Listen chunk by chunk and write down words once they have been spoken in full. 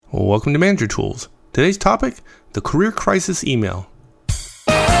Welcome to Manager Tools. Today's topic, the career crisis email.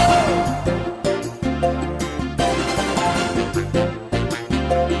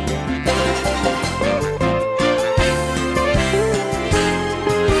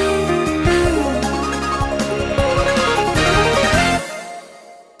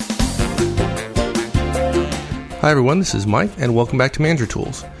 Hi everyone, this is Mike, and welcome back to Manager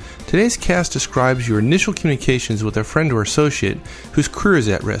Tools. Today's cast describes your initial communications with a friend or associate whose career is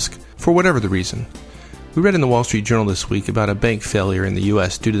at risk, for whatever the reason. We read in the Wall Street Journal this week about a bank failure in the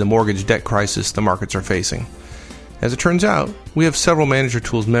U.S. due to the mortgage debt crisis the markets are facing. As it turns out, we have several Manager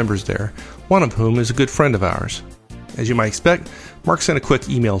Tools members there, one of whom is a good friend of ours. As you might expect, Mark sent a quick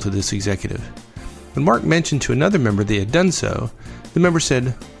email to this executive. When Mark mentioned to another member they had done so, the member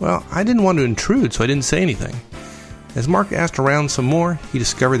said, "Well, I didn't want to intrude, so I didn't say anything." As Mark asked around some more, he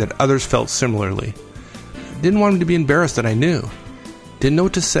discovered that others felt similarly. Didn't want him to be embarrassed that I knew. Didn't know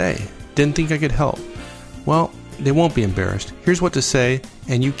what to say. Didn't think I could help. Well, they won't be embarrassed. Here's what to say,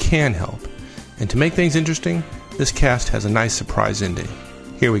 and you can help. And to make things interesting, this cast has a nice surprise ending.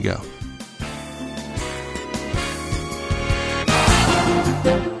 Here we go.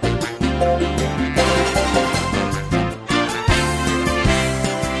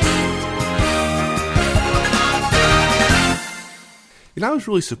 And I was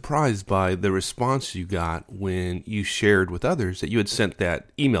really surprised by the response you got when you shared with others that you had sent that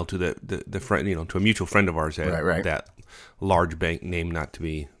email to the friend, to a mutual friend of ours at right. that large bank, name not to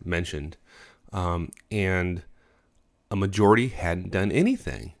be mentioned, and a majority hadn't done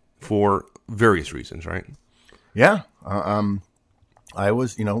anything for various reasons, right? Yeah, I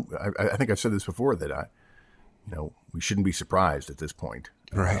was, I think I've said this before that we shouldn't be surprised at this point,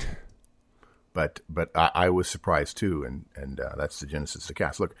 right? But I was surprised too, and that's the genesis of the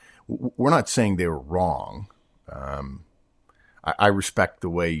cast. Look, we're not saying they were wrong. I respect the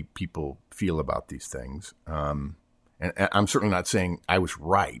way people feel about these things, and I'm certainly not saying I was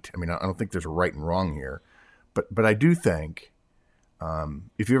right. I mean, I don't think there's a right and wrong here, but I do think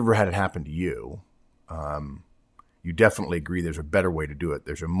if you ever had it happen to you, you definitely agree there's a better way to do it.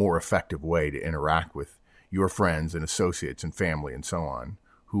 There's a more effective way to interact with your friends and associates and family and so on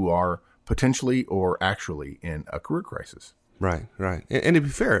who are potentially or actually in a career crisis. Right. And to be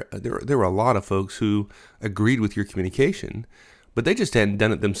fair, there were a lot of folks who agreed with your communication, but they just hadn't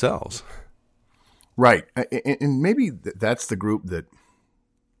done it themselves. Right. And maybe that's the group that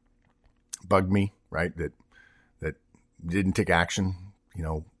bugged me, right? That didn't take action.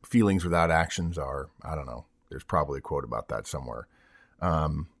 Feelings without actions are, I don't know, there's probably a quote about that somewhere.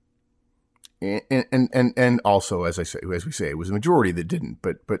 And also, as we say, it was a majority that didn't,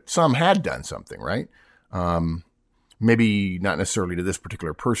 but some had done something, right? Maybe not necessarily to this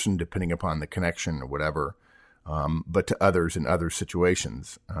particular person, depending upon the connection or whatever, but to others in other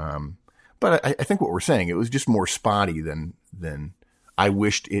situations. But I think what we're saying, it was just more spotty than I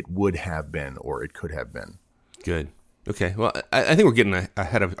wished it would have been or it could have been. Good. Okay. Well, I think we're getting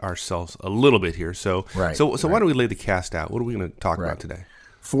ahead of ourselves a little bit here. So why don't we lay the cast out? What are we going to talk about today?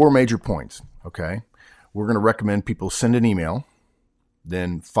 4 major points. Okay. We're going to recommend people send an email,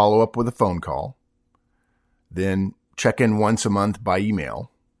 then follow up with a phone call, then check in once a month by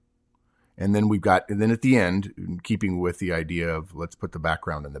email. And then then at the end, in keeping with the idea of let's put the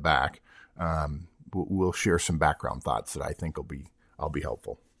background in the back, we'll share some background thoughts that I think I'll be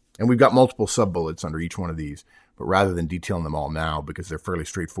helpful. And we've got multiple sub-bullets under each one of these, but rather than detailing them all now, because they're fairly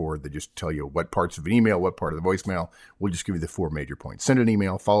straightforward, they just tell you what parts of an email, what part of the voicemail, we'll just give you the 4 major points. Send an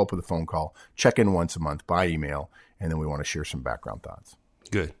email, follow up with a phone call, check in once a month by email, and then we want to share some background thoughts.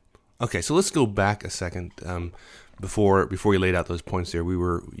 Good. Okay, so let's go back a second. Before you laid out those points there,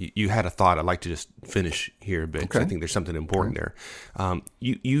 you had a thought I'd like to just finish here a bit, because I think there's something important there.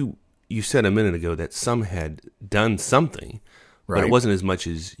 You said a minute ago that some had done something, but it wasn't as much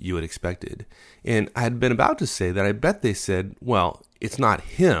as you had expected. And I had been about to say that I bet they said, well, it's not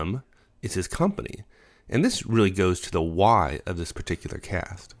him, it's his company. And this really goes to the why of this particular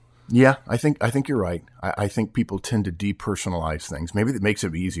cast. Yeah, I think you're right. I think people tend to depersonalize things. Maybe that makes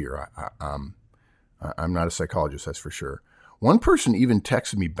it easier. I'm not a psychologist, that's for sure. One person even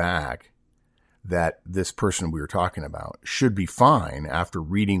texted me back that this person we were talking about should be fine after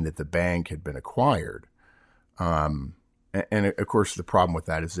reading that the bank had been acquired. And of course, the problem with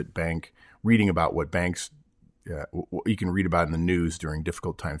that is that reading about what banks, what you can read about in the news during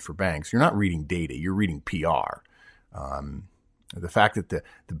difficult times for banks, you're not reading data, you're reading PR. The fact that the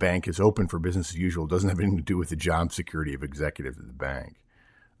bank is open for business as usual doesn't have anything to do with the job security of executives at the bank.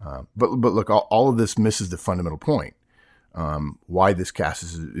 But look, all of this misses the fundamental point. Why this cast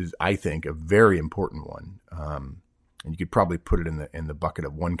is, I think, a very important one. and you could probably put it in the bucket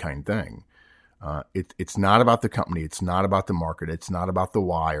of one kind thing. It's not about the company. It's not about the market. It's not about the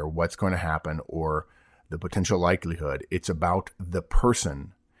why or what's going to happen or the potential likelihood. It's about the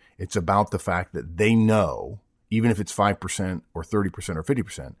person. It's about the fact that they know, even if it's 5% or 30% or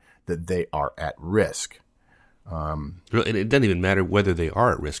 50%, that they are at risk. It doesn't even matter whether they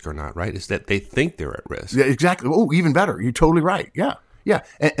are at risk or not, right? It's that they think they're at risk. Yeah, exactly. Oh, even better. You're totally right. Yeah. Yeah.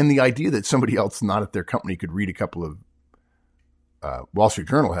 And the idea that somebody else not at their company could read a couple of Wall Street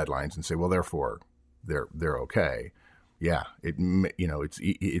Journal headlines and say, well, therefore they're okay. Yeah.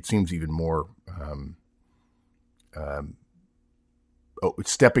 It seems even more,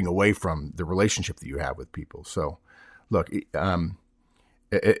 it's stepping away from the relationship that you have with people. So look,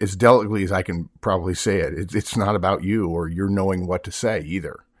 as delicately as I can probably say it, it's not about you or you're knowing what to say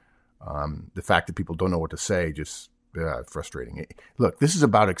either. The fact that people don't know what to say, just frustrating. Look, this is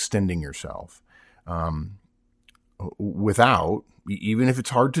about extending yourself without, even if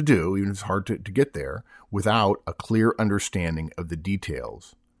it's hard to do, even if it's hard to get there, without a clear understanding of the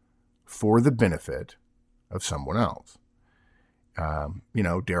details for the benefit of someone else.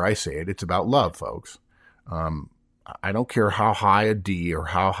 Dare I say it, it's about love, folks. I don't care how high a D or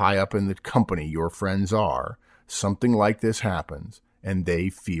how high up in the company your friends are, something like this happens and they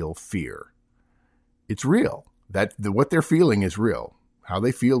feel fear. It's real. What they're feeling is real. How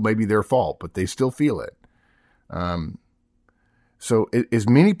they feel may be their fault, but they still feel it. So as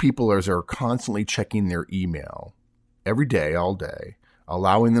many people as are constantly checking their email every day, all day,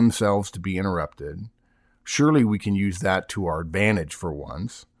 allowing themselves to be interrupted, surely we can use that to our advantage for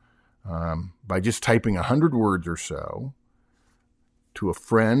once. By just typing 100 words or so to a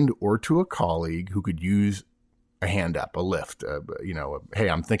friend or to a colleague who could use a hand up, a lift, hey,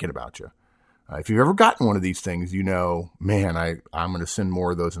 I'm thinking about you. If you've ever gotten one of these things, man, I'm going to send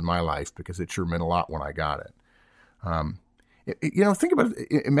more of those in my life because it sure meant a lot when I got it. Think about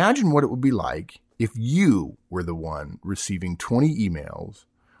it. Imagine what it would be like if you were the one receiving 20 emails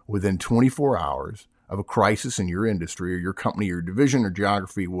within 24 hours of a crisis in your industry or your company or division or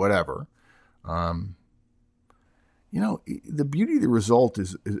geography, whatever. The beauty of the result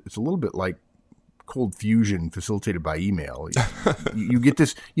is it's a little bit like cold fusion facilitated by email. You get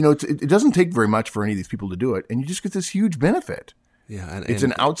this, it doesn't take very much for any of these people to do it, and you just get this huge benefit. Yeah, it's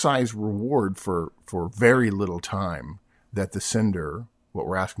an outsized reward for very little time that the sender, what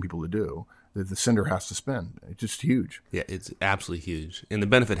we're asking people to do, that the sender has to spend. It's just huge. Yeah, it's absolutely huge. And the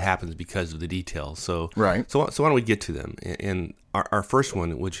benefit happens because of the details. So right. So why don't we get to them? And our first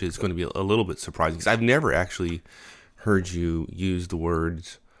one, which is going to be a little bit surprising, because I've never actually heard you use the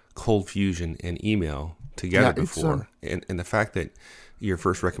words cold fusion and email together before. And the fact that your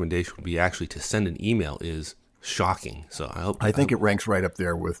first recommendation would be actually to send an email is shocking. So I think it ranks right up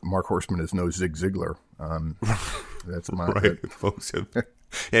there with Mark Horstman as no Zig Ziglar. That's my right.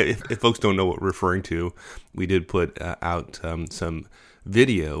 If folks don't know what we're referring to, we did put out some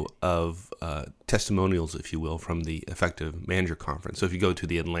video of testimonials, if you will, from the Effective Manager Conference. So if you go to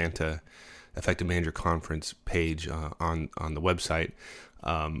the Atlanta Effective Manager Conference page on the website,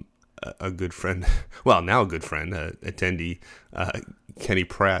 a good friend, well, now a good friend, attendee, Kenny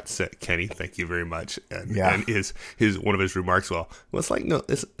Pratt said, Kenny, thank you very much. And his one of his remarks, it's like, no,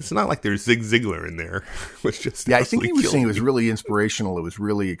 it's not like there's Zig Ziglar in there. Which just I think he was saying it was really inspirational. It was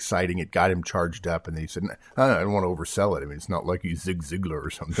really exciting. It got him charged up. And then he said, I don't want to oversell it. I mean, it's not like he's Zig Ziglar or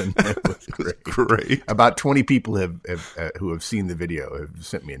something. It was great. Great. About 20 people who have seen the video have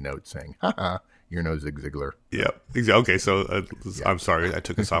sent me a note saying, haha, you're no Zig Ziglar. Yeah. Okay. So I'm sorry. I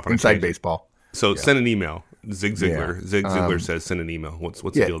took us off on inside baseball. So send an email. Zig Ziglar. Yeah. Zig Ziglar says send an email. What's the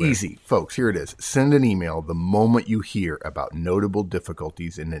deal there? Easy. Folks, here it is. Send an email the moment you hear about notable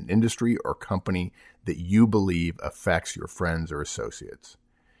difficulties in an industry or company that you believe affects your friends or associates.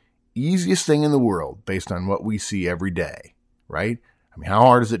 Easiest thing in the world based on what we see every day, right? I mean, how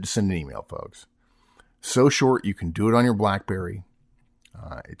hard is it to send an email, folks? So short, you can do it on your BlackBerry.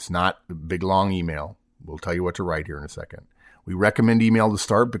 It's not a big, long email. We'll tell you what to write here in a second. We recommend email to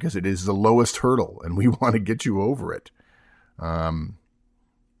start because it is the lowest hurdle, and we want to get you over it.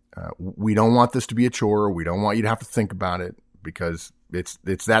 We don't want this to be a chore. We don't want you to have to think about it because it's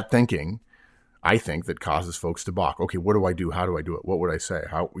that thinking, I think, that causes folks to balk. Okay, what do I do? How do I do it? What would I say?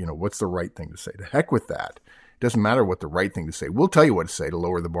 What's the right thing to say? To heck with that. It doesn't matter what the right thing to say. We'll tell you what to say to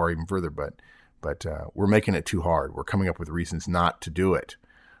lower the bar even further, but we're making it too hard. We're coming up with reasons not to do it.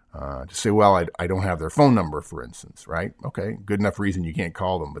 To say, well, I don't have their phone number, for instance, right? Okay, good enough reason you can't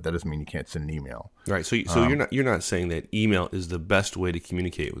call them, but that doesn't mean you can't send an email. Right. So you're not saying that email is the best way to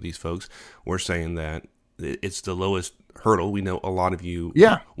communicate with these folks. We're saying that it's the lowest hurdle. We know a lot of you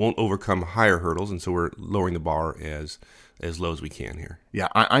won't overcome higher hurdles, and so we're lowering the bar as low as we can here. Yeah,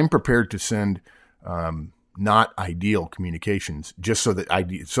 I'm prepared to send not ideal communications just so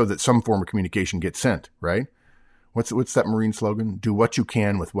that some form of communication gets sent, right? What's that Marine slogan? Do what you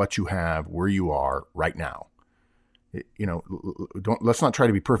can with what you have where you are right now. Let's not try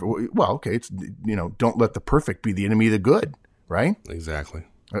to be perfect. Well, okay, it's don't let the perfect be the enemy of the good, right? Exactly.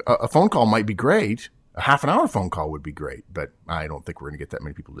 A phone call might be great. A half an hour phone call would be great, but I don't think we're going to get that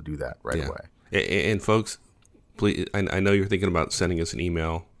many people to do that right away. And folks, please, I know you're thinking about sending us an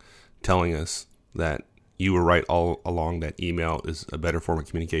email telling us that you were right all along, that email is a better form of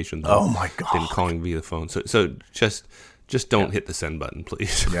communication than calling via the phone. So just don't hit the send button,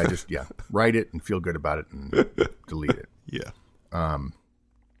 please. Write it and feel good about it and delete it. Yeah.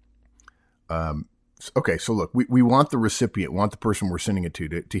 Okay, so look, we want the recipient, the person we're sending it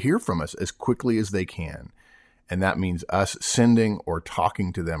to hear from us as quickly as they can. And that means us sending or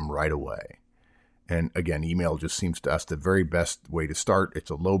talking to them right away. And again, email just seems to us the very best way to start. It's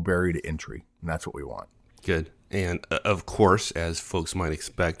a low barrier to entry, and that's what we want. Good. And of course, as folks might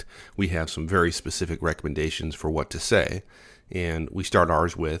expect, we have some very specific recommendations for what to say. And we start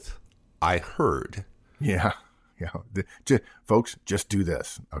ours with, I heard. Yeah. Folks, just do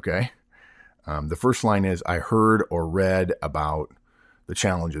this, okay? The first line is, I heard or read about the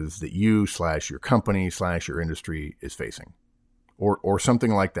challenges that you/your company/your industry is facing. Or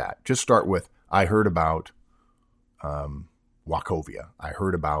something like that. Just start with, I heard about Wachovia. I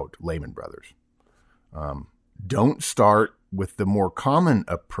heard about Lehman Brothers. Don't start with the more common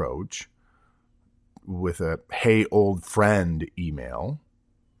approach with a hey old friend email,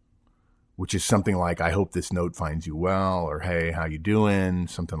 which is something like, I hope this note finds you well, or hey, how you doing?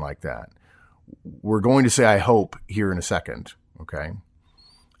 Something like that. We're going to say I hope here in a second, okay?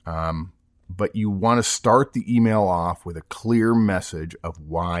 But you want to start the email off with a clear message of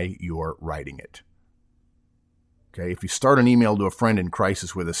why you're writing it. Okay, if you start an email to a friend in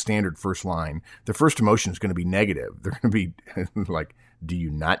crisis with a standard first line, the first emotion is going to be negative. They're going to be like, do you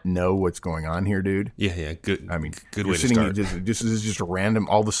not know what's going on here, dude? Yeah, good. I mean, good way to start. This is just a random,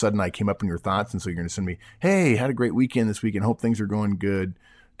 all of a sudden I came up in your thoughts, and so you're going to send me, hey, had a great weekend this weekend. Hope things are going good.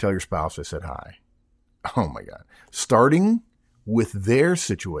 Tell your spouse I said hi. Oh, my God. Starting with their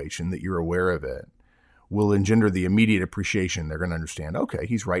situation, that you're aware of it, will engender the immediate appreciation. They're going to understand, okay,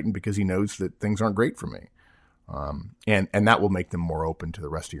 he's writing because he knows that things aren't great for me. And that will make them more open to the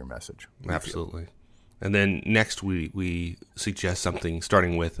rest of your message. Absolutely. And then next we suggest something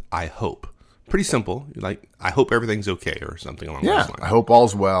starting with, I hope. Pretty simple. Like, I hope everything's okay, or something along those lines. I hope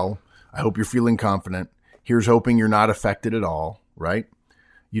all's well. I hope you're feeling confident. Here's hoping you're not affected at all, right?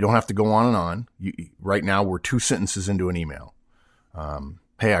 You don't have to go on and on. Right now, we're 2 sentences into an email.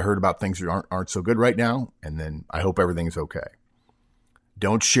 Hey, I heard about things that aren't so good right now, and then I hope everything's okay.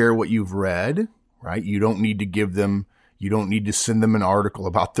 Don't share what you've read, right? You don't need to send them an article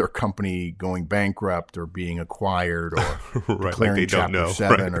about their company going bankrupt or being acquired or right, declaring like Chapter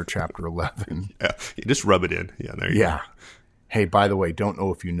 7 or Chapter 11. Yeah, just rub it in. Yeah, there you go. Hey, by the way, don't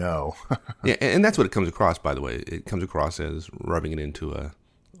know if you know. Yeah, and that's what it comes across, by the way. It comes across as rubbing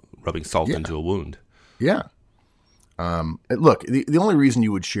salt into a wound. Yeah. Look, the only reason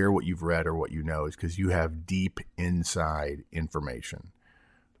you would share what you've read or what you know is because you have deep inside information.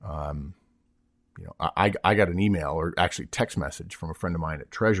 I got an email, or actually text message, from a friend of mine at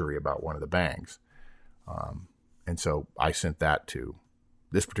Treasury about one of the banks. And so I sent that to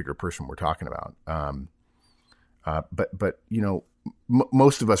this particular person we're talking about. But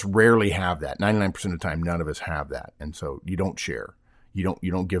most of us rarely have that. 99% of the time, none of us have that. And so you don't share. You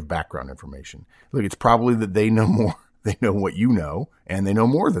don't give background information. Look, it's probably that they know more. They know what you know, and they know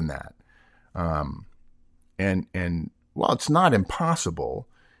more than that. And while it's not impossible,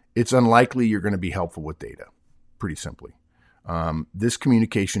 it's unlikely you're going to be helpful with data, pretty simply. This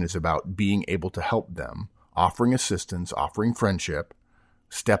communication is about being able to help them, offering assistance, offering friendship,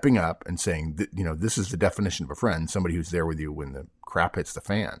 stepping up and saying, this is the definition of a friend, somebody who's there with you when the crap hits the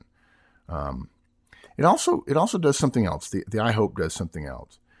fan. It also does something else. The I hope does something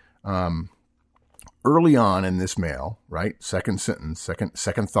else. Early on in this mail, right? Second sentence,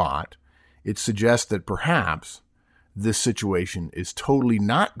 second thought, it suggests that perhaps this situation is totally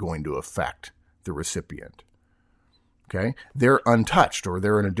not going to affect the recipient. Okay? They're untouched, or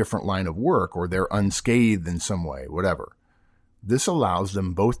they're in a different line of work, or they're unscathed in some way, whatever. This allows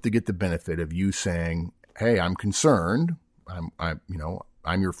them both to get the benefit of you saying, hey, I'm concerned.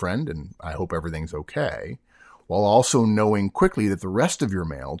 I'm your friend, and I hope everything's okay, while also knowing quickly that the rest of your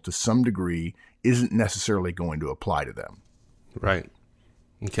mail, to some degree, isn't necessarily going to apply to them. Right.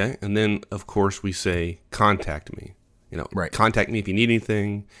 Okay. And then, of course, we say, contact me. Right. Contact me if you need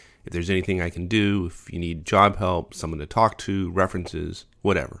anything, if there's anything I can do, if you need job help, someone to talk to, references,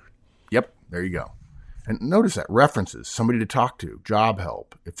 whatever. Yep. There you go. And notice that references, somebody to talk to, job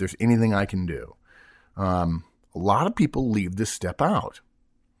help, if there's anything I can do. A lot of people leave this step out.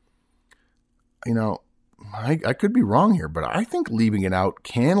 I could be wrong here, but I think leaving it out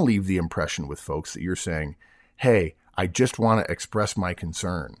can leave the impression with folks that you're saying, hey, I just want to express my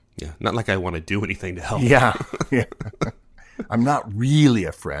concern. Yeah, not like I want to do anything to help. Yeah. I'm not really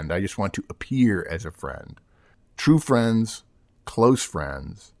a friend. I just want to appear as a friend. True friends, close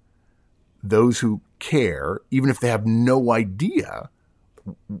friends, those who care, even if they have no idea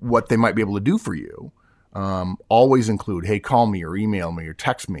what they might be able to do for you, always include, hey, call me or email me or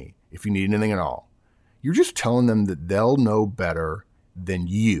text me if you need anything at all. You're just telling them that they'll know better than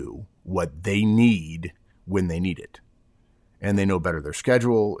you what they need when they need it. And they know better their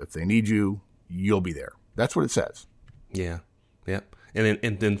schedule. If they need you, you'll be there. That's what it says. Yeah. Yep.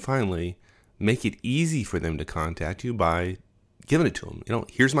 And then finally, make it easy for them to contact you by giving it to them.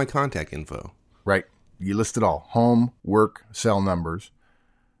 Here's my contact info. Right. You list it all. Home, work, cell numbers.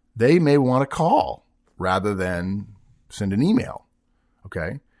 They may want to call rather than send an email.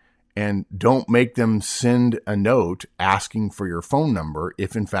 Okay. And don't make them send a note asking for your phone number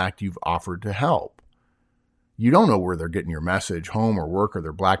if, in fact, you've offered to help. You don't know where they're getting your message, home or work or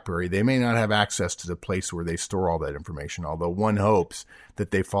their BlackBerry. They may not have access to the place where they store all that information, although one hopes that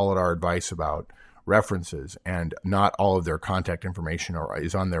they followed our advice about references and not all of their contact information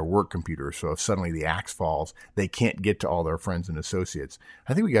is on their work computer. So if suddenly the axe falls, they can't get to all their friends and associates.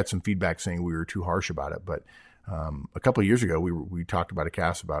 I think we got some feedback saying we were too harsh about it, but a couple of years ago, we talked about a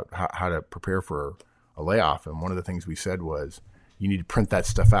cast about how to prepare for a layoff. And one of the things we said was you need to print that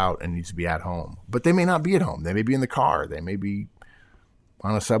stuff out and it needs to be at home. But they may not be at home. They may be in the car. They may be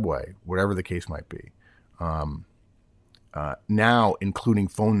on a subway, whatever the case might be. Now, including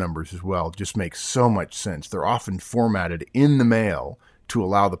phone numbers as well, just makes so much sense. They're often formatted in the mail to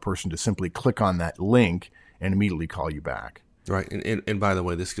allow the person to simply click on that link and immediately call you back. Right. And by the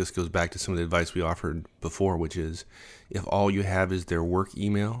way, this just goes back to some of the advice we offered before, which is if all you have is their work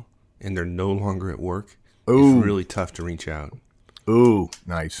email and they're no longer at work, it's really tough to reach out. Ooh,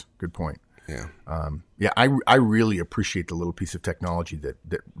 nice. Good point. Yeah. I really appreciate the little piece of technology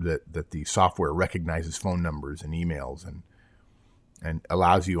that the software recognizes phone numbers and emails and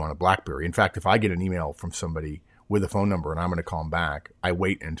allows you on a BlackBerry. In fact, if I get an email from somebody with a phone number and I'm going to call them back, I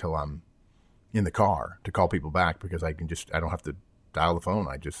wait until I'm in the car to call people back because I don't have to dial the phone.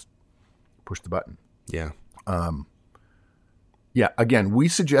 I just push the button. Yeah. Again, we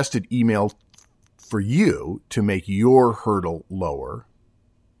suggested email for you to make your hurdle lower.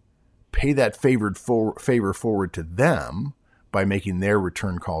 Pay that favor forward to them by making their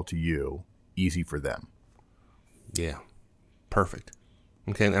return call to you easy for them. Yeah. Perfect.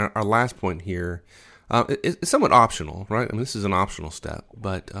 Okay. And our last point here, it's somewhat optional, right? I mean, this is an optional step,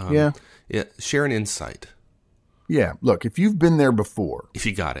 but share an insight. Yeah. Look, if you've been there before. If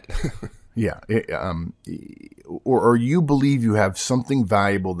you got it. Or you believe you have something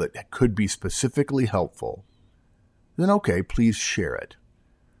valuable that could be specifically helpful, then okay, please share it.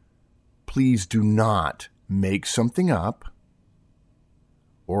 Please do not make something up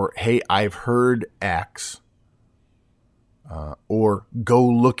or, hey, I've heard X, or go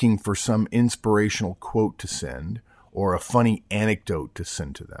looking for some inspirational quote to send or a funny anecdote to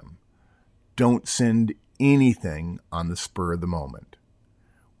send to them. Don't send anything on the spur of the moment.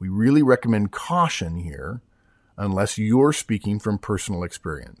 We really recommend caution here unless you're speaking from personal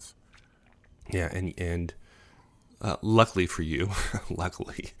experience. Yeah, and luckily for you,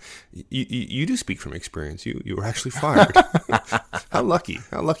 you do speak from experience. You were actually fired. How lucky.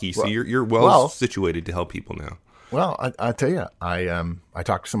 So you're well situated to help people now. Well, I tell you, I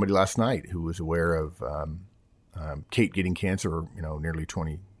talked to somebody last night who was aware of Kate getting cancer, nearly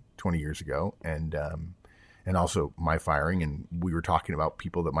 20 years ago, and also my firing, and we were talking about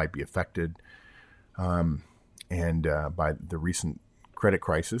people that might be affected by the recent credit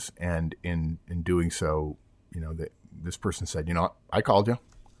crisis, and in doing so, this person said, I called you,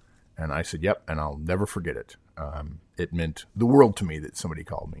 and I said, yep, and I'll never forget it. It meant the world to me that somebody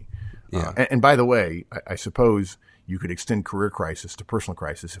called me. Yeah. And by the way, I suppose you could extend career crisis to personal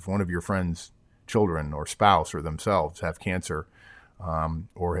crisis. If one of your friends' children or spouse or themselves have cancer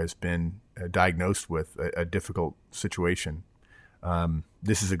or has been diagnosed with a difficult situation,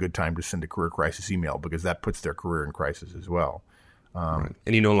 this is a good time to send a career crisis email because that puts their career in crisis as well. Right.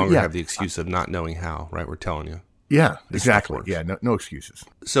 And you no longer have the excuse of not knowing how, right? We're telling you. Yeah, exactly. Yeah, no excuses.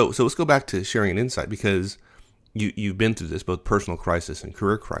 So let's go back to sharing an insight because you've been through this, both personal crisis and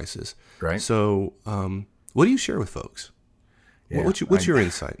career crisis. Right. So what do you share with folks? Yeah, What's your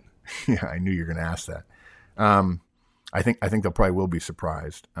insight? Yeah, I knew you were going to ask that. I think they probably will be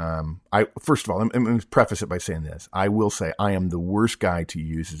surprised. First of all, let me preface it by saying this. I will say I am the worst guy to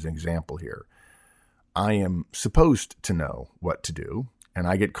use as an example here. I am supposed to know what to do, and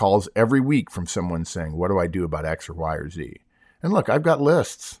I get calls every week from someone saying, what do I do about X or Y or Z? And look, I've got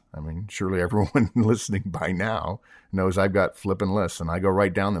lists. I mean, surely everyone listening by now knows I've got flipping lists, and I go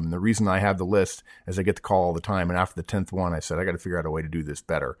right down them. And the reason I have the list is I get the call all the time, and after the 10th one, I said, I got to figure out a way to do this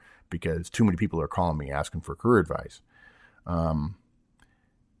better because too many people are calling me asking for career advice.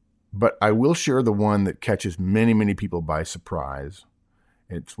 But I will share the one that catches many, many people by surprise.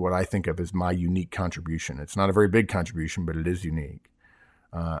 It's what I think of as my unique contribution. It's not a very big contribution, but it is unique.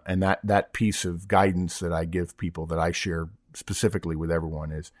 And that piece of guidance that I give people, that I share specifically with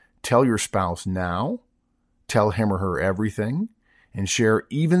everyone, is tell your spouse now, tell him or her everything, and share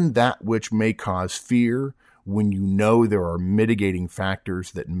even that which may cause fear when you know there are mitigating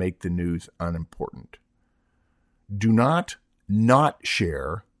factors that make the news unimportant. Do not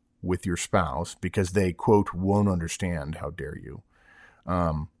share with your spouse because they, quote, won't understand, how dare you,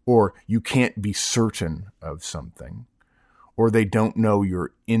 or you can't be certain of something, or they don't know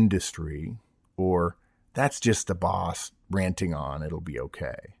your industry, or that's just the boss ranting on, it'll be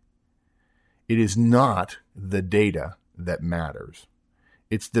okay. It is not the data that matters.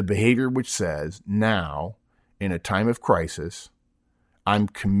 It's the behavior which says, now, in a time of crisis, I'm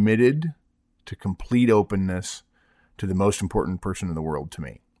committed to complete openness to the most important person in the world to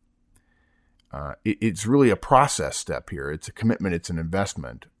me. It's really a process step here. It's a commitment. It's an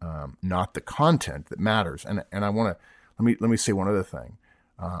investment, not the content that matters. And I want to let me say one other thing.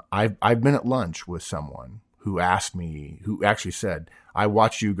 I've been at lunch with someone who asked me, who actually said, I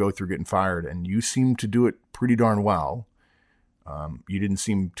watched you go through getting fired, and you seemed to do it pretty darn well. You didn't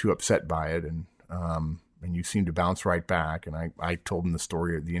seem too upset by it, and you seemed to bounce right back. And I told them the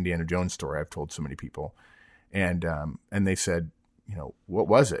story, the Indiana Jones story I've told so many people, and they said, what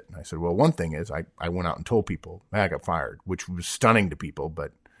was it? And I said, well, one thing is I went out and told people, I got fired, which was stunning to people,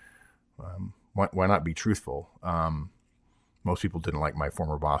 but why not be truthful? Most people didn't like my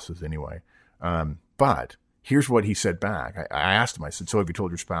former bosses anyway. But here's what he said back. I asked him, I said, so have you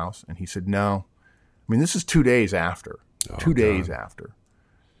told your spouse? And he said, no. I mean, this is 2 days after. Oh, 2 days after.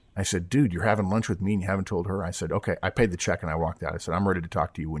 I said, dude, you're having lunch with me and you haven't told her? I said, okay. I paid the check and I walked out. I said, I'm ready to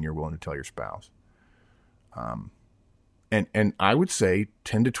talk to you when you're willing to tell your spouse. And I would say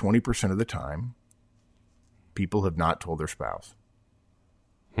 10 to 20% of the time, people have not told their spouse.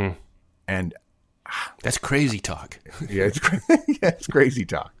 And that's crazy talk. Yeah, it's crazy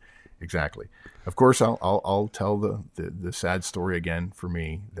talk. Exactly. Of course, I'll tell the sad story again for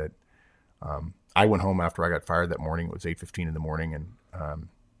me that I went home after I got fired that morning. It was 8:15 in the morning, and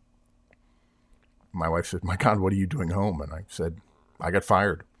my wife said, "My God, what are you doing home?" And I said, "I got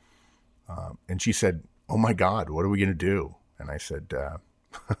fired." And she said, "Oh my God, what are we going to do?" And I said,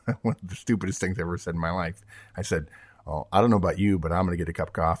 one of the stupidest things I ever said in my life. I said, "Oh, I don't know about you, but I'm going to get a cup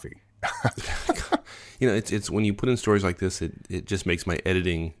of coffee." It's when you put in stories like this, it just makes my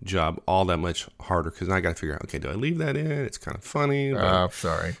editing job all that much harder because now I got to figure out, okay, do I leave that in? It's kind of funny.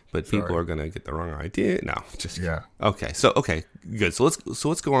 Sorry. But people are going to get the wrong idea. No, just yeah. Okay, good. So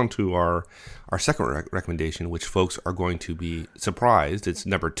let's go on to our second recommendation, which folks are going to be surprised. It's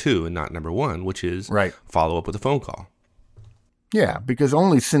number 2 and not number 1, which is follow up with a phone call. Yeah, because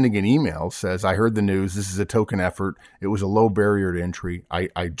only sending an email says, I heard the news. This is a token effort. It was a low barrier to entry.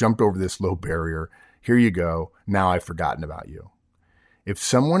 I jumped over this low barrier. Here you go. Now I've forgotten about you. If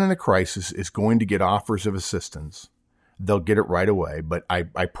someone in a crisis is going to get offers of assistance, they'll get it right away. But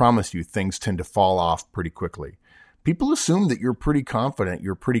I promise you, things tend to fall off pretty quickly. People assume that you're pretty confident,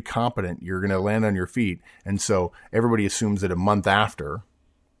 you're pretty competent, you're going to land on your feet. And so everybody assumes that a month after,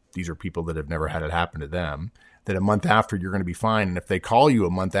 these are people that have never had it happen to them, that a month after you're going to be fine. And if they call you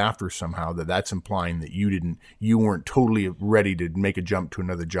a month after somehow, that's implying that you weren't totally ready to make a jump to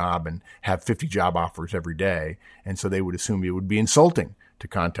another job and have 50 job offers every day. And so they would assume it would be insulting to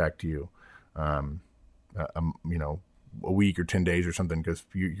contact you, a week or 10 days or something, because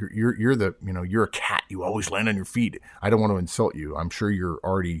you're a cat. You always land on your feet. I don't want to insult you. I'm sure you're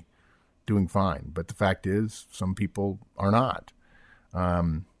already doing fine. But the fact is, some people are not.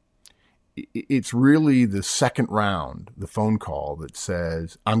 It's really the second round, the phone call, that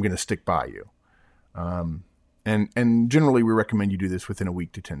says, I'm going to stick by you. And generally we recommend you do this within a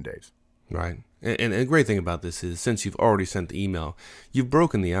week to 10 days. Right. And the great thing about this is, since you've already sent the email, you've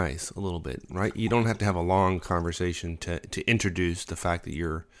broken the ice a little bit, right? You don't have to have a long conversation to introduce the fact that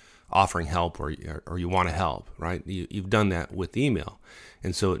you're offering help or you want to help, right? You've done that with email,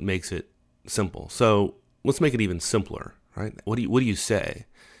 and so it makes it simple. So let's make it even simpler, right? What do you say?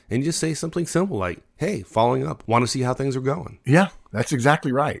 And you just say something simple like, "Hey, following up, want to see how things are going." Yeah, that's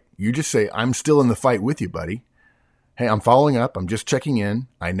exactly right. You just say, "I'm still in the fight with you, buddy. Hey, I'm following up. I'm just checking in.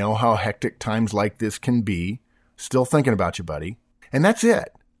 I know how hectic times like this can be. Still thinking about you, buddy." And that's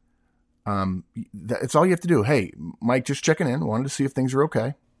it. That's all you have to do. "Hey, Mike, just checking in. Wanted to see if things are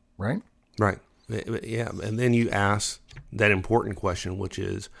okay." Right? Right. Yeah. And then you ask that important question, which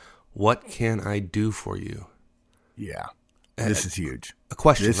is, what can I do for you? Yeah. This is huge. A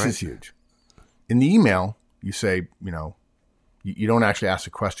question, This right? is huge. In the email, you say, you don't actually ask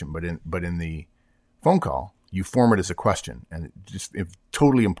a question, but in the phone call, you form it as a question, and it's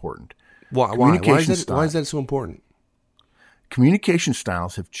totally important. Why is that so important? Communication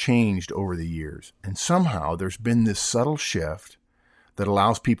styles have changed over the years, and somehow there's been this subtle shift that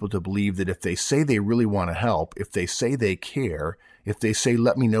allows people to believe that if they say they really want to help, if they say they care, if they say,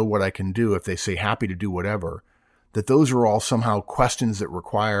 "Let me know what I can do," if they say, "Happy to do whatever," that those are all somehow questions that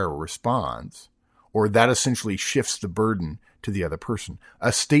require a response, or that essentially shifts the burden to the other person.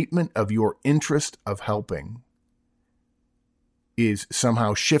 A statement of your interest of helping is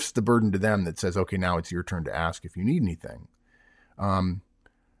somehow shifts the burden to them that says, "Okay, now it's your turn to ask if you need anything."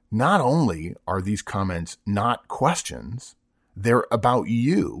 Not only are these comments not questions, they're about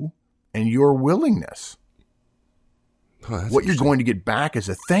you and your willingness. What you're going to get back is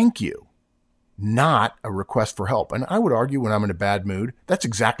a thank you, not a request for help. And I would argue when I'm in a bad mood, that's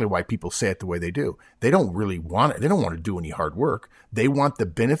exactly why people say it the way they do. They don't really want it. They don't want to do any hard work. They want the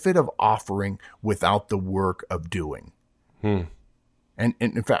benefit of offering without the work of doing. And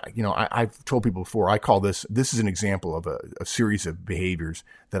in fact, I've told people before, I call this is an example of a series of behaviors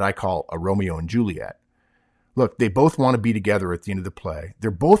that I call a Romeo and Juliet. Look, they both want to be together at the end of the play.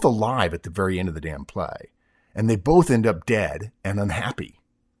 They're both alive at the very end of the damn play. And they both end up dead and unhappy.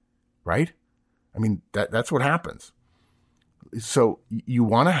 Right? I mean, that's what happens. So you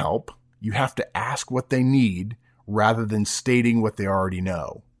want to help. You have to ask what they need rather than stating what they already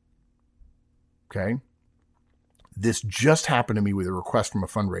know. Okay? This just happened to me with a request from a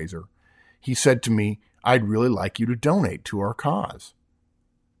fundraiser. He said to me, "I'd really like you to donate to our cause."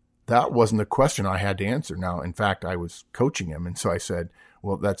 That wasn't a question I had to answer. Now, in fact, I was coaching him, and so I said,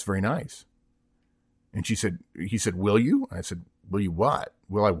 "Well, that's very nice." And he said, "Will you?" I said, "Will you what?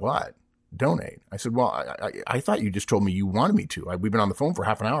 Will I what? Donate." I said, "Well, I thought you just told me you wanted me to. We've been on the phone for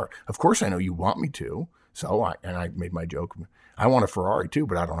half an hour. Of course I know you want me to." So I made my joke. "I want a Ferrari too,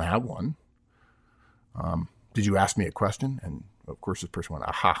 but I don't have one. Did you ask me a question?" And of course this person went,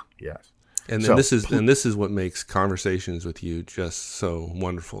 "Aha, yes." And then this is what makes conversations with you just so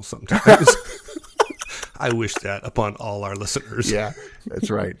wonderful sometimes. I wish that upon all our listeners. Yeah, that's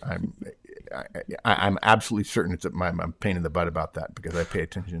right. I'm absolutely certain I'm a pain in the butt about that because I pay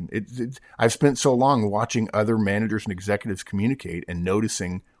attention. I've spent so long watching other managers and executives communicate and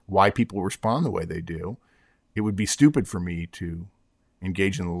noticing why people respond the way they do. It would be stupid for me to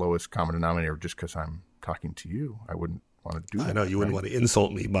engage in the lowest common denominator just because I'm talking to you. I wouldn't want to do that. I know you wouldn't want to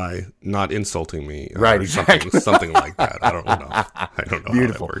insult me by not insulting me. Right, exactly. Something like that. I don't know.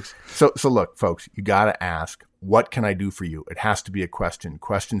 Beautiful. How that works. So look, folks, you got to ask, what can I do for you? It has to be a question.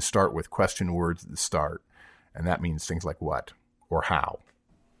 Questions start with question words at the start. And that means things like what or how.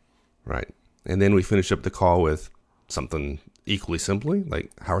 Right. And then we finish up the call with something equally simply,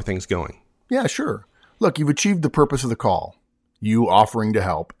 like, how are things going? Yeah, sure. Look, you've achieved the purpose of the call. You offering to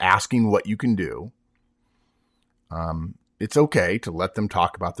help, asking what you can do. It's okay to let them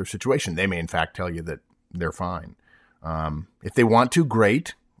talk about their situation. They may, in fact, tell you that they're fine. If they want to,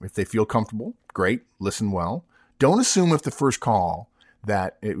 great. If they feel comfortable, great. Listen well. Don't assume if the first call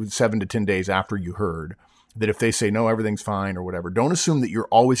that it was 7 to 10 days after you heard that if they say, "No, everything's fine," or whatever, don't assume that you're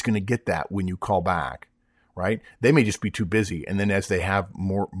always going to get that when you call back, right? They may just be too busy. And then as they have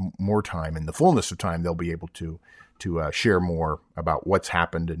more time, in the fullness of time, they'll be able to share more about what's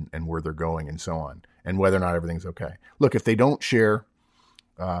happened and where they're going and so on, and whether or not everything's okay. Look, if they don't share,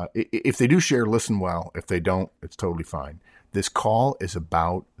 if they do share, listen well. If they don't, it's totally fine. This call is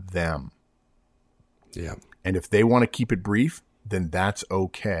about them. Yeah. And if they want to keep it brief, then that's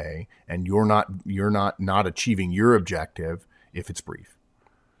okay. And you're not achieving your objective if it's brief.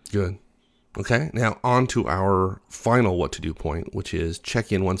 Good. Okay. Now on to our final what to do point, which is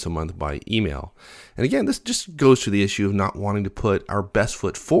check in once a month by email. And again, this just goes to the issue of not wanting to put our best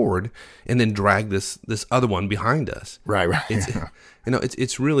foot forward and then drag this other one behind us. Right.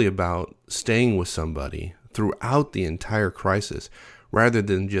 It's really about staying with somebody throughout the entire crisis rather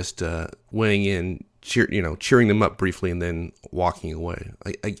than just weighing in cheering them up briefly and then walking away.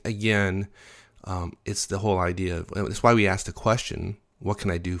 Again, it's the whole idea of, it's why we ask the question, what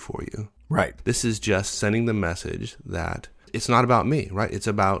can I do for you? Right. This is just sending the message that it's not about me, right? It's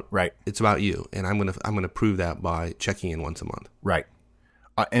about you, and I'm gonna prove that by checking in once a month. Right.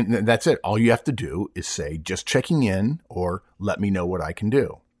 And that's it. All you have to do is say, just checking in, or let me know what I can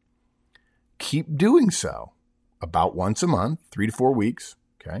do. Keep doing so about once a month, 3 to 4 weeks,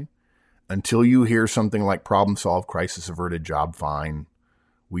 okay? Until you hear something like problem solved, crisis averted, job fine,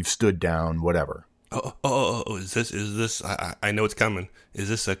 we've stood down, whatever. Is this, I know it's coming. Is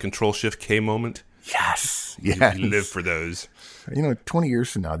this a Control-Shift-K moment? Yes. You live for those. 20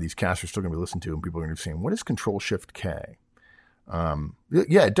 years from now, these casts are still going to be listened to, and people are going to be saying, what is Control-Shift-K?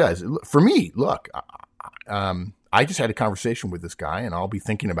 Yeah, it does. For me, look, I just had a conversation with this guy, and I'll be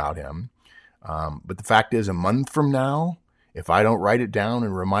thinking about him. But the fact is, a month from now, if I don't write it down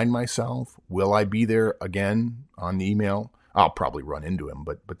and remind myself, will I be there again on the email? I'll probably run into him,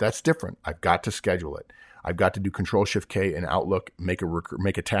 but that's different. I've got to schedule it. I've got to do Control-Shift-K in Outlook, make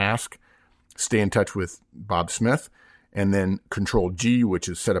a task, stay in touch with Bob Smith, and then Control-G, which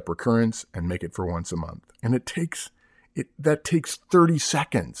is set up recurrence, and make it for once a month. And that takes 30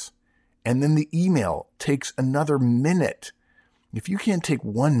 seconds. And then the email takes another minute. If you can't take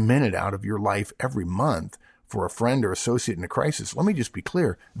 1 minute out of your life every month for a friend or associate in a crisis, let me just be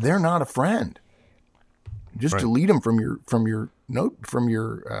clear, they're not a friend. Just delete them from your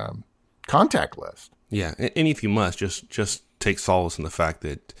contact list. Yeah, and if you must, just take solace in the fact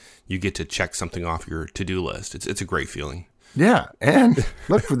that you get to check something off your to-do list. It's a great feeling. Yeah, and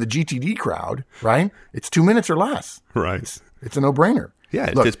look, for the GTD crowd, right? It's 2 minutes or less. Right. It's a no-brainer. Yeah,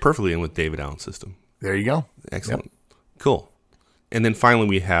 it fits perfectly in with David Allen's system. There you go. Excellent. Yep. Cool. And then finally,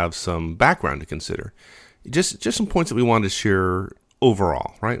 we have some background to consider. Just some points that we wanted to share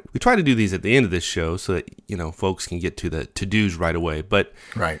overall, right? We try to do these at the end of this show so that, folks can get to the to-dos right away. But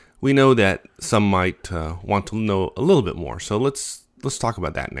we know that some might want to know a little bit more. So let's talk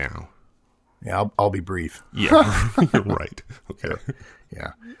about that now. Yeah, I'll be brief. Yeah, you're right. Okay.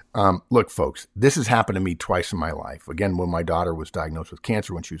 Yeah. Look, folks, this has happened to me twice in my life. Again, when my daughter was diagnosed with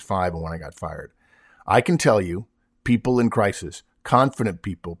cancer when she was 5 and when I got fired. I can tell you, people in crisis, confident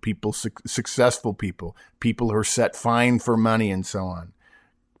people, successful people who are set fine for money and so on.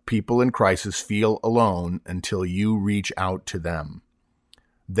 People in crisis feel alone until you reach out to them.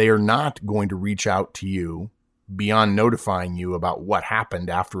 They are not going to reach out to you beyond notifying you about what happened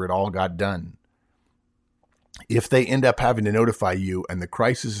after it all got done. If they end up having to notify you and the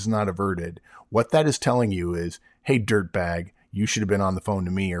crisis is not averted, what that is telling you is, hey, dirtbag, you should have been on the phone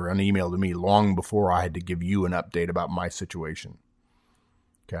to me or an email to me long before I had to give you an update about my situation.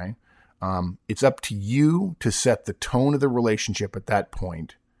 Okay? It's up to you to set the tone of the relationship at that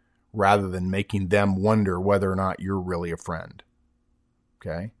point rather than making them wonder whether or not you're really a friend.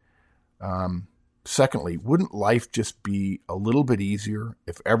 Okay? Secondly, wouldn't life just be a little bit easier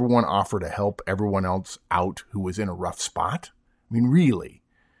if everyone offered to help everyone else out who was in a rough spot? I mean, really,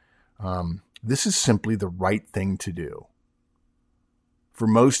 this is simply the right thing to do. For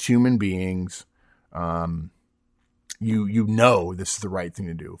most human beings, you know this is the right thing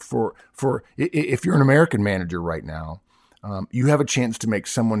to do. For if you're an American manager right now, you have a chance to make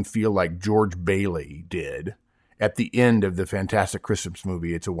someone feel like George Bailey did at the end of the fantastic Christmas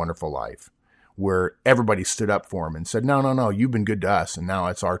movie, It's a Wonderful Life, where everybody stood up for him and said, no, you've been good to us, and now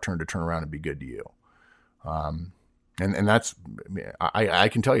it's our turn to turn around and be good to you. And that's, I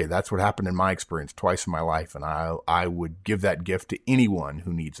can tell you, that's what happened in my experience twice in my life, and I would give that gift to anyone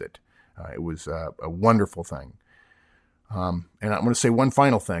who needs it. It was a wonderful thing. And I'm going to say one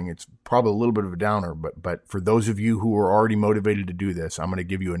final thing. It's probably a little bit of a downer, but for those of you who are already motivated to do this, I'm going to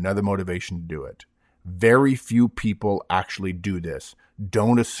give you another motivation to do it. Very few people actually do this.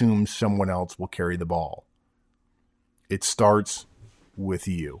 Don't assume someone else will carry the ball. It starts with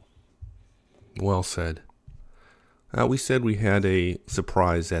you. Well said. We said we had a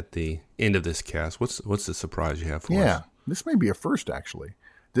surprise at the end of this cast. What's the surprise you have for us? Yeah, this may be a first, actually.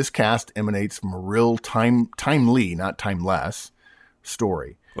 This cast emanates from a real timely, not timeless,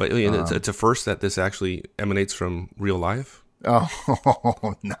 story. Wait, it's a first that this actually emanates from real life? Oh,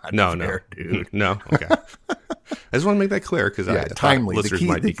 not fair, dude. No, okay. I just want to make that clear because timely. Listeners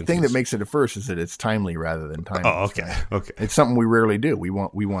might be confused. The thing that makes it a first is that it's timely rather than timeless. Oh, okay. Okay. It's something we rarely do. We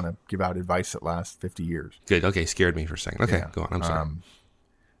want to give out advice that lasts 50 years. Good. Okay, scared me for a second. Okay, Go on. I'm sorry.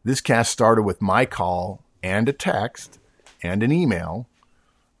 This cast started with my call and a text and an email.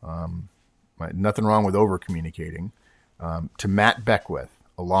 Nothing wrong with over communicating. To Matt Beckwith,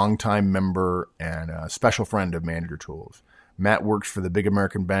 a longtime member and a special friend of Manager Tools. Matt works for the big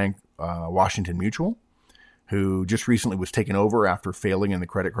American bank, Washington Mutual, who just recently was taken over after failing in the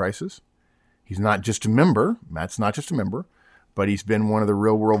credit crisis. He's not just a member. Matt's not just a member, but he's been one of the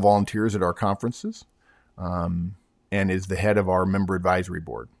real-world volunteers at our conferences, and is the head of our member advisory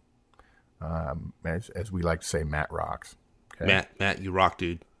board. As we like to say, Matt rocks. Okay? Matt, you rock,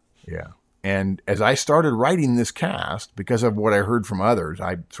 dude. Yeah. And as I started writing this cast, because of what I heard from others,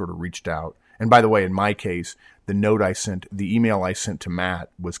 I sort of reached out. And by the way, in my case, the email I sent to Matt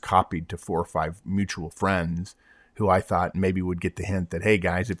was copied to 4 or 5 mutual friends who I thought maybe would get the hint that, hey,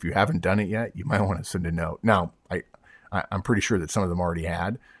 guys, if you haven't done it yet, you might want to send a note. Now, I'm pretty sure that some of them already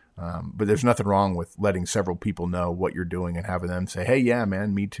had, but there's nothing wrong with letting several people know what you're doing and having them say, hey, yeah,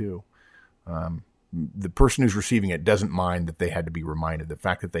 man, me too. The person who's receiving it doesn't mind that they had to be reminded. The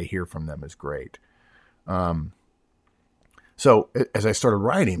fact that they hear from them is great. So as I started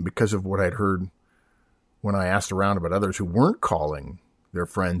writing, because of what I'd heard when I asked around about others who weren't calling their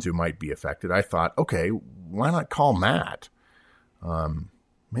friends who might be affected, I thought, okay, why not call Matt?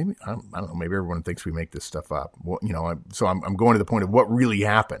 Maybe, I don't know, maybe everyone thinks we make this stuff up. Well, so I'm going to the point of what really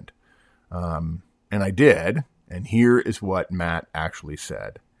happened. And I did. And here is what Matt actually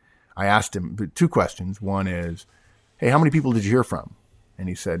said. I asked him 2 questions. One is, hey, how many people did you hear from? And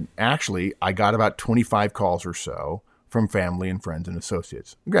he said, actually, I got about 25 calls or so from family and friends and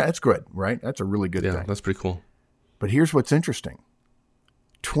associates. Yeah, that's good, right? That's a really good thing. Yeah, that's pretty cool. But here's what's interesting.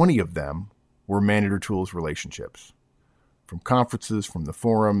 20 of them were Manager Tools relationships. From conferences, from the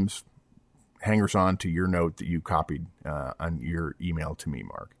forums, hangers on to your note that you copied on your email to me,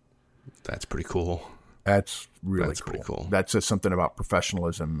 Mark. That's pretty cool. That's really cool. Pretty cool. That says something about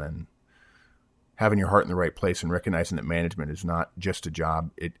professionalism and having your heart in the right place and recognizing that management is not just a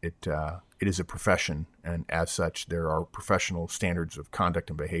job. It is a profession, and as such, there are professional standards of conduct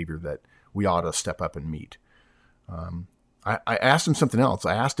and behavior that we ought to step up and meet. I asked him something else.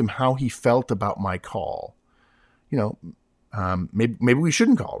 I asked him how he felt about my call. Maybe we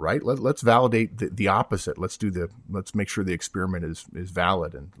shouldn't call, right? Let's validate the opposite. Let's make sure the experiment is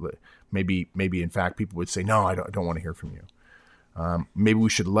valid, and maybe in fact people would say, no, I don't want to hear from you. Maybe we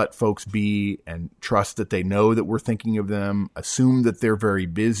should let folks be and trust that they know that we're thinking of them, assume that they're very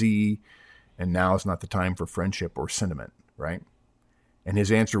busy, and now is not the time for friendship or sentiment, right? And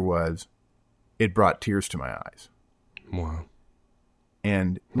his answer was, it brought tears to my eyes. Wow.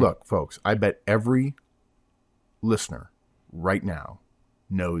 And look, folks, I bet every listener right now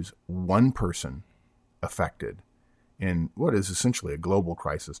knows one person affected in what is essentially a global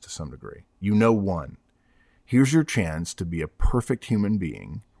crisis to some degree. You know one. Here's your chance to be a perfect human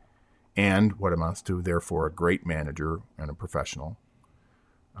being and what amounts to, therefore, a great manager and a professional.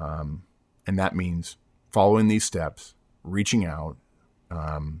 And that means following these steps, reaching out,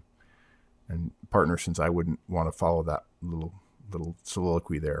 and partner, since I wouldn't want to follow that little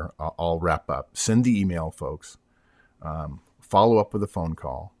soliloquy there, I'll wrap up. Send the email, folks. Follow up with a phone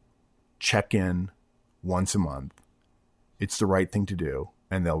call. Check in once a month. It's the right thing to do,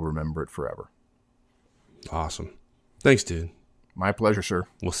 and they'll remember it forever. Awesome. Thanks, dude. My pleasure, sir.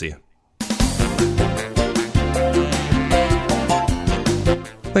 We'll see you.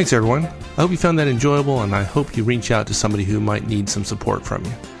 Thanks, everyone. I hope you found that enjoyable, and I hope you reach out to somebody who might need some support from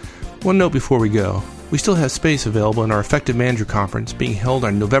you. One note before we go. We still have space available in our Effective Manager Conference being held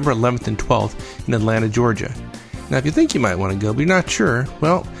on November 11th and 12th in Atlanta, Georgia. Now, if you think you might want to go, but you're not sure,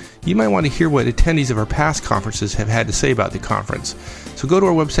 well, you might want to hear what attendees of our past conferences have had to say about the conference. So go to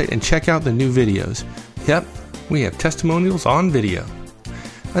our website and check out the new videos. Yep, we have testimonials on video.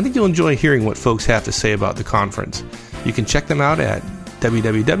 I think you'll enjoy hearing what folks have to say about the conference. You can check them out at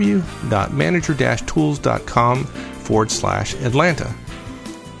www.manager-tools.com/Atlanta.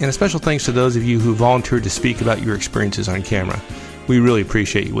 And a special thanks to those of you who volunteered to speak about your experiences on camera. We really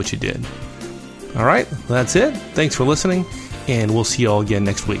appreciate what you did. All right, that's it. Thanks for listening, and we'll see you all again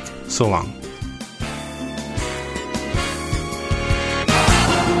next week. So long.